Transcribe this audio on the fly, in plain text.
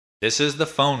This is the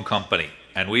phone company,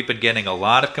 and we've been getting a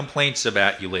lot of complaints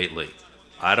about you lately.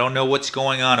 I don't know what's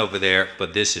going on over there,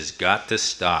 but this has got to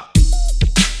stop. Who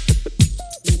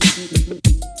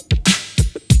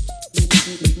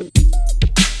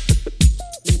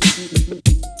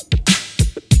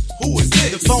is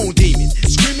this? The phone demon,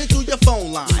 screaming through your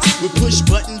phone lines with push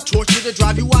button torture to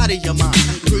drive you out of your mind.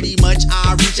 Pretty much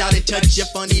I reach out and touch your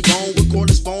funny bone with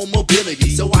cordless phone mobility,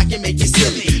 so I can make you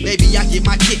silly. Maybe I get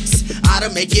my kicks out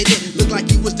of making it look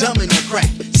like you was dumbing on crack.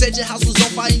 Said your house was on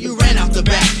fire, you ran out the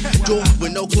back. Drove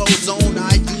with no clothes on,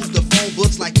 I used the phone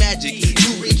books like magic to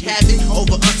wreak havoc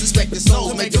over unsuspecting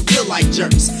souls, make them feel like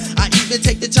jerks. I even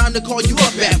take the time to call you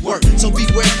up at work, so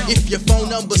beware if your phone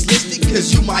number's listed,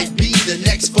 cause you might be the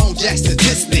next phone jack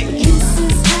statistic. This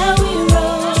is how we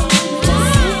roll.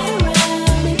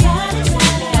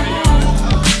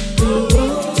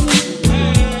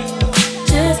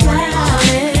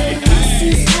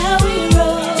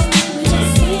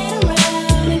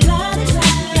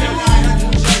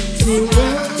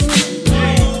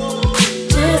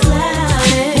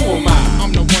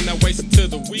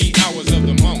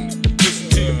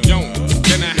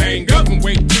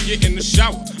 In the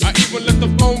shower, I even let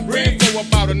the phone ring for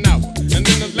about an hour, and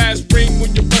then the last ring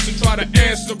when you press and try to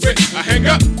answer it, I hang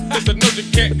up, cause I know you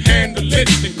can't handle it.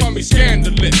 They call me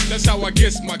scandalous, that's how I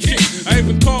get my kick. I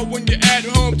even call when you're at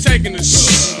home taking a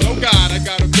shit. Oh God, I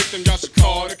got a victim, y'all should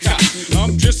call the cops.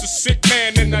 I'm just a sick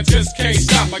man and I just can't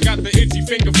stop. I got the itchy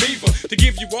finger fever to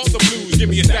give you all the blues. Give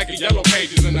me a stack of yellow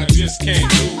pages and I just can't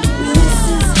lose. This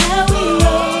is how we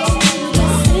roll.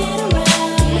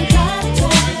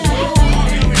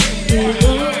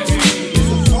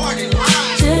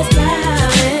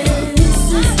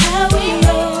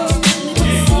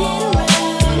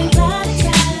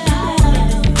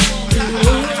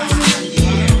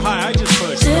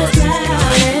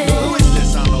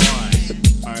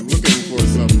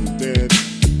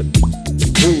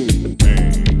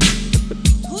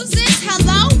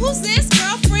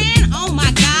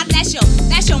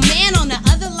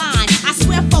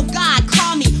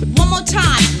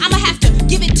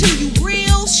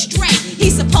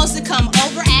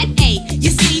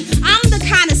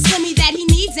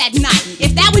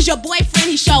 Your boyfriend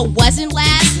he sure wasn't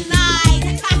last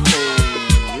night.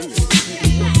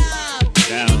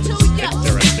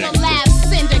 The last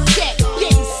Syndicate,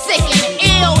 getting sick and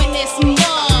ill in this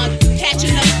mug,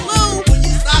 catching the flu. Will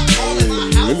you stop calling my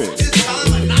house this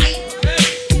time of night?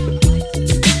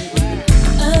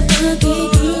 A funky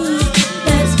groove,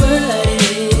 that's what it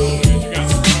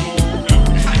is.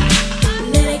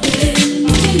 Let it get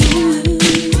into you.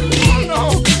 Oh no,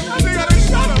 I think I done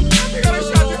shot him. I think I done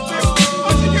shot this chick.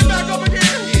 Get back up again.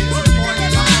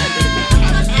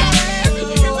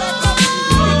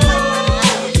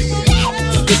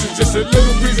 This is just a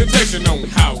little presentation on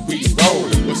how we roll.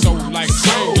 We're so like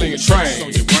strangling a train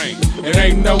on your brain. It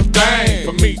ain't no thing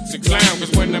for me to clown,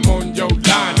 cause when I'm on your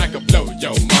line, I can blow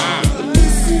your mind.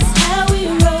 This is how we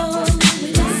roll.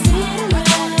 We just sit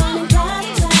around and plot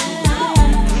it out.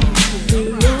 We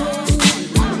roll.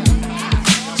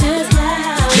 Just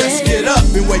like Just get up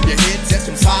and wave your head, test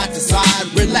from side to side,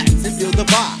 relax and feel the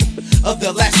vibe of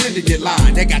the last Syndicate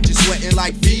line. They got you sweating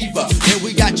like fever, and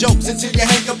we got jokes until you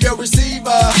hang up your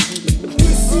receiver.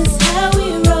 this is how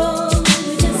we roll.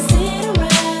 We just sit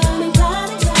around and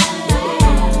plot it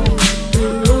out. We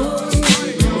roll.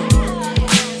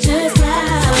 Just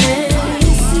like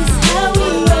this is how we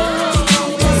roll.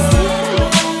 We just sit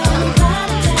around and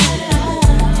plot it out.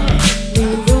 We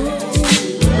roll.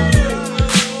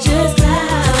 Just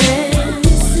like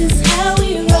this is how we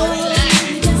roll.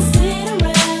 We just sit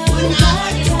around and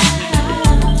plot it out.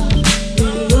 We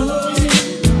roll.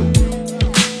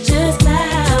 Just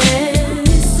like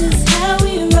this is how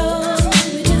we roll.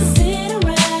 We just sit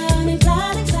around and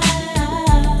plot it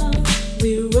out.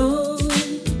 We roll.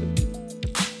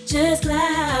 Just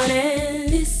loud, and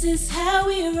this is how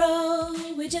we roll.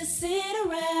 We just sit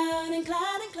around and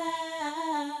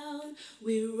cloud.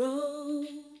 We roll.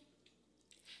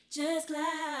 Just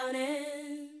loud, and